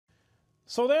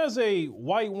So there's a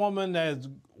white woman that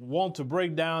wants to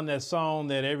break down that song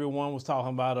that everyone was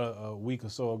talking about a week or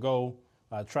so ago.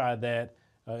 I tried that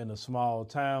in a small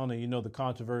town, and you know the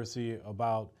controversy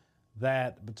about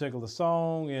that particular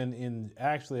song, and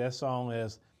actually that song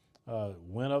has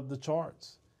went up the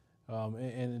charts.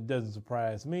 And it doesn't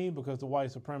surprise me because the white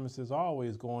supremacists are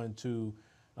always going to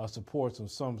support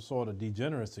some sort of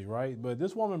degeneracy, right? But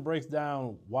this woman breaks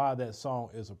down why that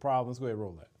song is a problem. Let's go ahead and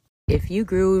roll that. If you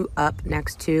grew up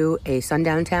next to a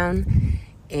sundown town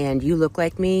and you look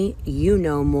like me, you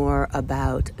know more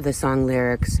about the song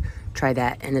lyrics, Try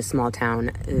That in a Small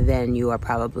Town, than you are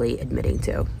probably admitting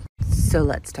to. So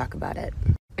let's talk about it.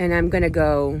 And I'm going to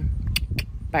go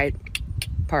by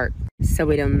part so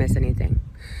we don't miss anything.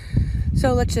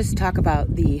 So let's just talk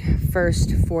about the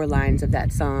first 4 lines of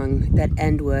that song that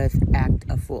end with "act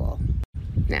a fool."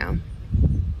 Now,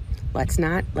 let's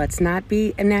not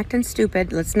be acting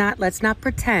stupid. Let's not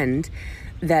pretend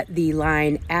that the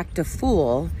line "act a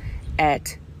fool"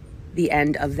 at the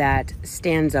end of that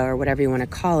stanza, or whatever you want to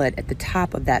call it, at the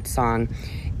top of that song,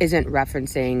 isn't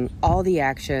referencing all the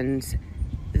actions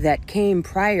that came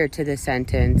prior to the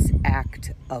sentence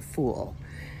 "act a fool."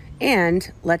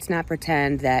 And let's not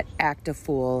pretend that "act a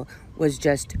fool" was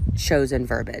just chosen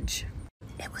verbiage.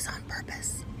 It was on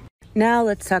purpose. Now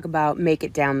let's talk about "make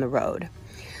it down the road."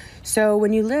 So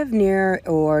when you live near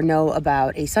or know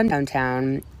about a sundown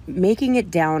town, making it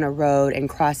down a road and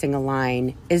crossing a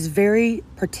line is very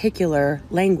particular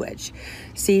language.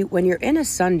 See, when you're in a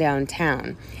sundown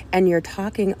town and you're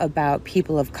talking about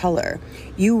people of color,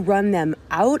 you run them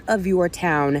out of your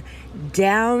town,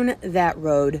 down that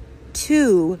road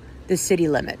to the city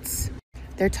limits.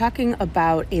 They're talking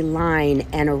about a line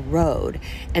and a road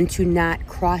and to not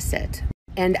cross it.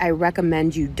 And I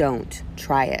recommend you don't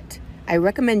try it. I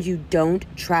recommend you don't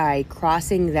try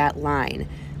crossing that line,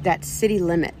 that city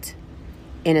limit,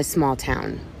 in a small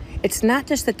town. It's not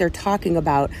just that they're talking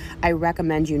about, I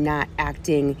recommend you not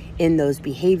acting in those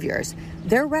behaviors.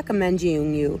 They're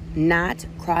recommending you not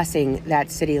crossing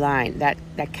that city line, that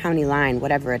county line,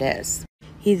 whatever it is.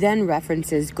 He then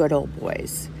references good old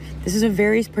boys. This is a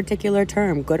very particular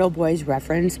term. Good old boys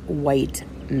reference white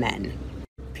men.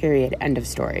 Period. End of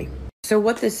story. So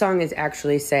what this song is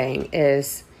actually saying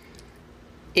is,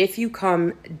 if you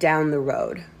come down the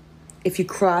road, if you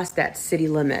cross that city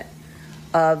limit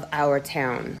of our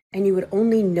town, and you would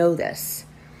only know this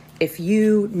if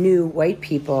you knew white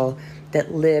people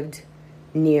that lived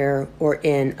near or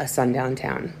in a sundown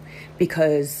town,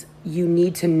 because you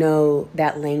need to know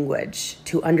that language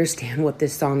to understand what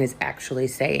this song is actually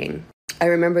saying. I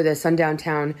remember the sundown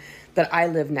town that I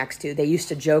lived next to. They used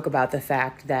to joke about the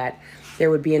fact that there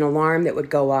would be an alarm that would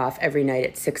go off every night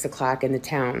at 6 o'clock in the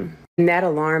town. And that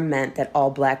alarm meant that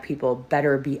all black people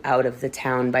better be out of the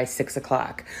town by 6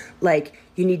 o'clock. Like,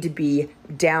 you need to be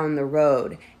down the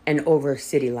road and over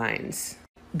city lines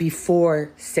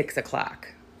before 6 o'clock,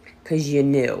 because you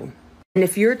knew. And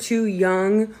if you're too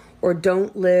young or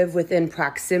don't live within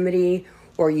proximity,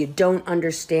 or you don't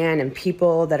understand and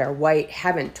people that are white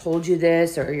haven't told you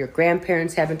this, or your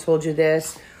grandparents haven't told you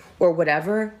this, or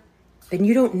whatever, then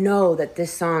you don't know that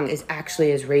this song is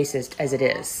actually as racist as it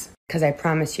is. Because I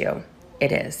promise you,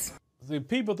 it is. The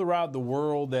people throughout the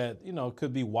world that,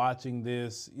 could be watching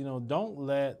this, don't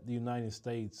let the United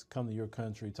States come to your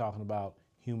country talking about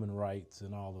human rights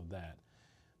and all of that.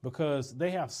 Because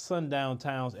they have sundown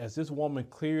towns, as this woman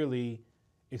clearly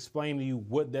explained to you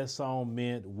what that song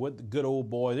meant, what the good old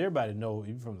boys, everybody know,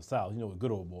 even from the South, you know what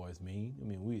good old boys mean. I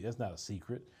mean, that's not a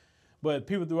secret. But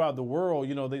people throughout the world,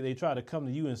 they try to come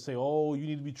to you and say, oh, you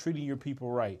need to be treating your people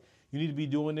right. You need to be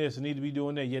doing this, you need to be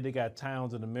doing that. Yet they got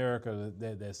towns in America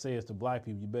that says to black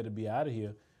people, you better be out of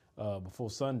here before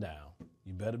sundown.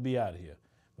 You better be out of here.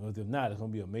 Because if not, it's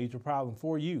going to be a major problem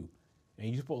for you.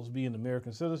 And you're supposed to be an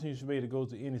American citizen. You should be able to go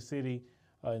to any city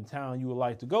and town you would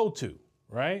like to go to,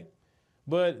 right?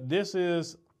 But this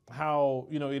is how,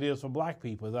 it is for black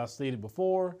people. As I stated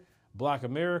before, black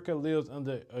America lives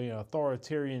under an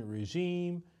authoritarian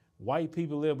regime. White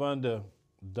people live under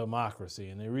democracy.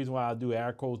 And the reason why I do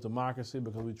air quotes democracy,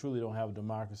 because we truly don't have a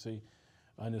democracy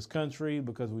in this country.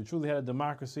 Because we truly had a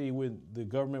democracy, when the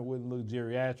government wouldn't look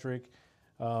geriatric.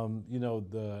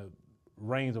 The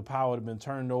reins of power have been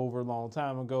turned over a long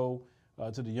time ago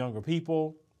to the younger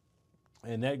people.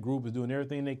 And that group is doing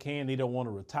everything they can. They don't want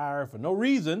to retire for no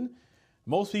reason.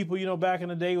 Most people, back in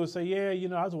the day would say, yeah,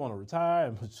 I just want to retire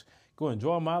and go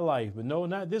enjoy my life. But no,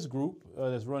 not this group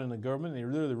that's running the government. They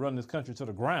literally run this country to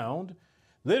the ground.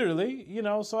 Literally,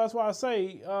 so that's why I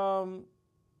say, don't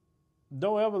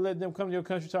ever let them come to your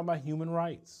country talking about human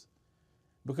rights.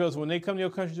 Because when they come to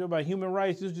your country talking about human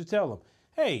rights, you just tell them,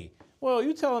 hey, Well,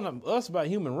 you telling us about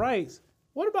human rights.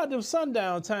 What about them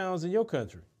sundown towns in your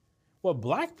country? Well,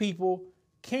 black people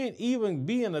can't even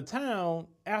be in a town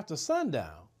after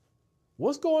sundown.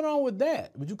 What's going on with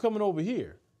that? But you coming over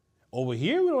here. Over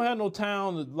here, we don't have no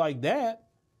town like that,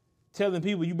 telling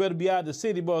people you better be out of the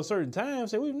city by a certain time.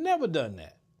 Say, we've never done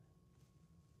that.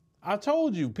 I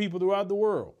told you, people throughout the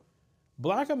world,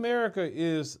 Black America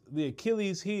is the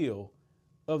Achilles heel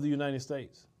of the United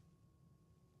States.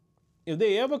 If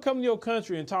they ever come to your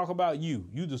country and talk about you,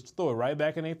 you just throw it right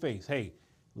back in their face. Hey,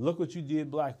 look what you did,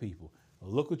 black people.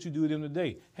 Look what you do to them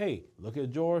today. Hey, look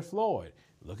at George Floyd.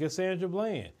 Look at Sandra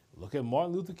Bland. Look at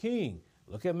Martin Luther King.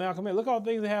 Look at Malcolm X. Look at all the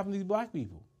things that happen to these black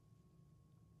people.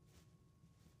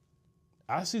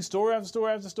 I see story after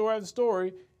story after story after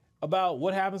story about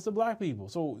what happens to black people.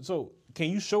 So can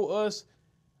you show us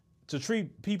to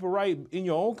treat people right in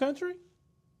your own country?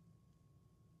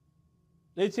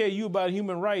 They tell you about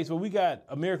human rights, but we got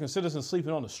American citizens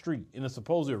sleeping on the street in the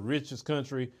supposedly richest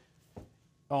country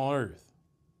on earth.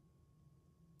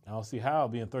 I don't see how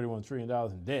being $31 trillion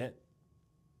in debt.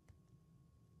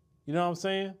 You know what I'm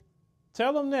saying?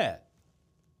 Tell them that.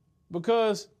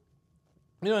 Because,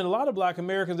 and a lot of black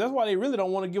Americans, that's why they really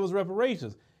don't want to give us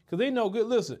reparations. Because they know good.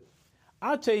 Listen,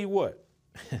 I'll tell you what.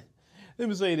 Let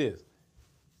me say this.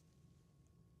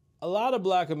 A lot of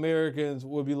black Americans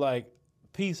will be like,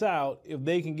 peace out if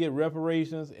they can get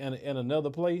reparations in another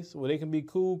place where they can be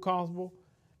cool, comfortable.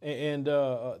 And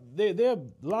a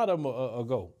lot of them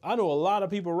go. I know a lot of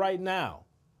people right now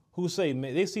who say,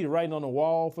 man, they see the writing on the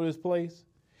wall for this place.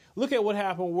 Look at what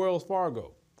happened with Wells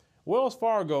Fargo. Wells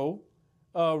Fargo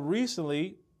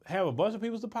recently have a bunch of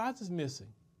people's deposits missing.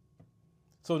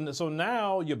 So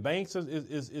now your banks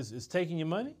is taking your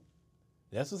money?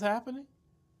 That's what's happening?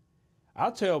 I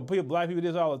tell black people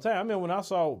this all the time. I mean, when I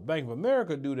saw Bank of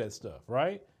America do that stuff,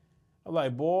 right? I'm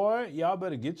like, boy, y'all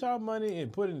better get y'all money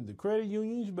and put it in the credit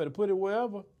unions. You better put it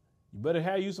wherever. You better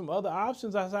have you some other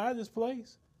options outside this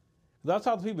place. Because I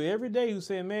talk to people every day who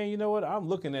say, man, you know what? I'm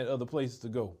looking at other places to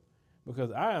go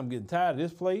because I am getting tired of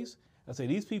this place. I say,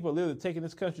 these people are literally taking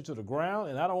this country to the ground,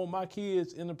 and I don't want my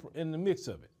kids in the mix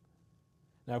of it.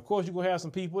 Now, of course, you're going to have some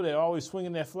people that are always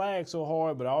swinging that flag so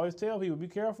hard, but I always tell people, be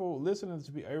careful listening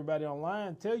to everybody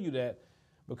online tell you that,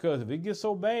 because if it gets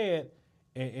so bad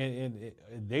and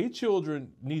their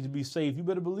children need to be safe, you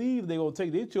better believe they're going to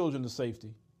take their children to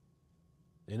safety.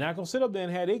 They're not going to sit up there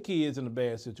and have their kids in a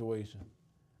bad situation.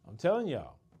 I'm telling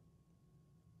y'all.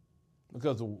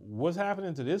 Because what's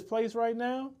happening to this place right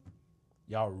now,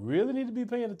 y'all really need to be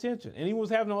paying attention. And even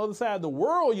what's happening on the other side of the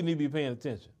world, you need to be paying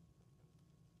attention.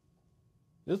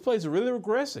 This place is really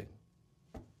regressing.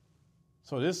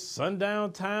 So this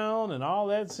sundown town and all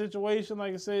that situation,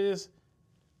 like I said,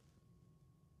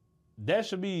 that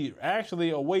should be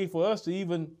actually a way for us to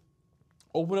even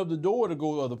open up the door to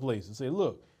go to other places and say,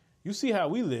 look, you see how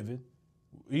we living.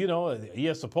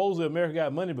 Yes, supposedly America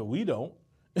got money, but we don't.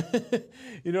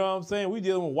 You know what I'm saying? We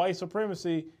dealing with white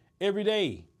supremacy every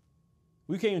day.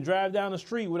 We can't even drive down the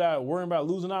street without worrying about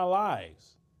losing our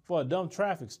lives for a dumb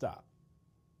traffic stop.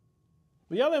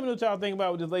 But y'all let me know what y'all think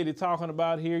about what this lady talking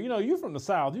about here. You're from the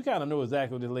South. You kind of know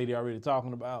exactly what this lady already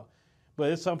talking about.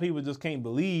 But some people just can't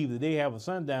believe that they have a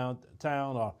sundown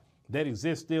town or that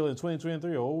exists still in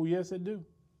 2023. Oh, yes, it do.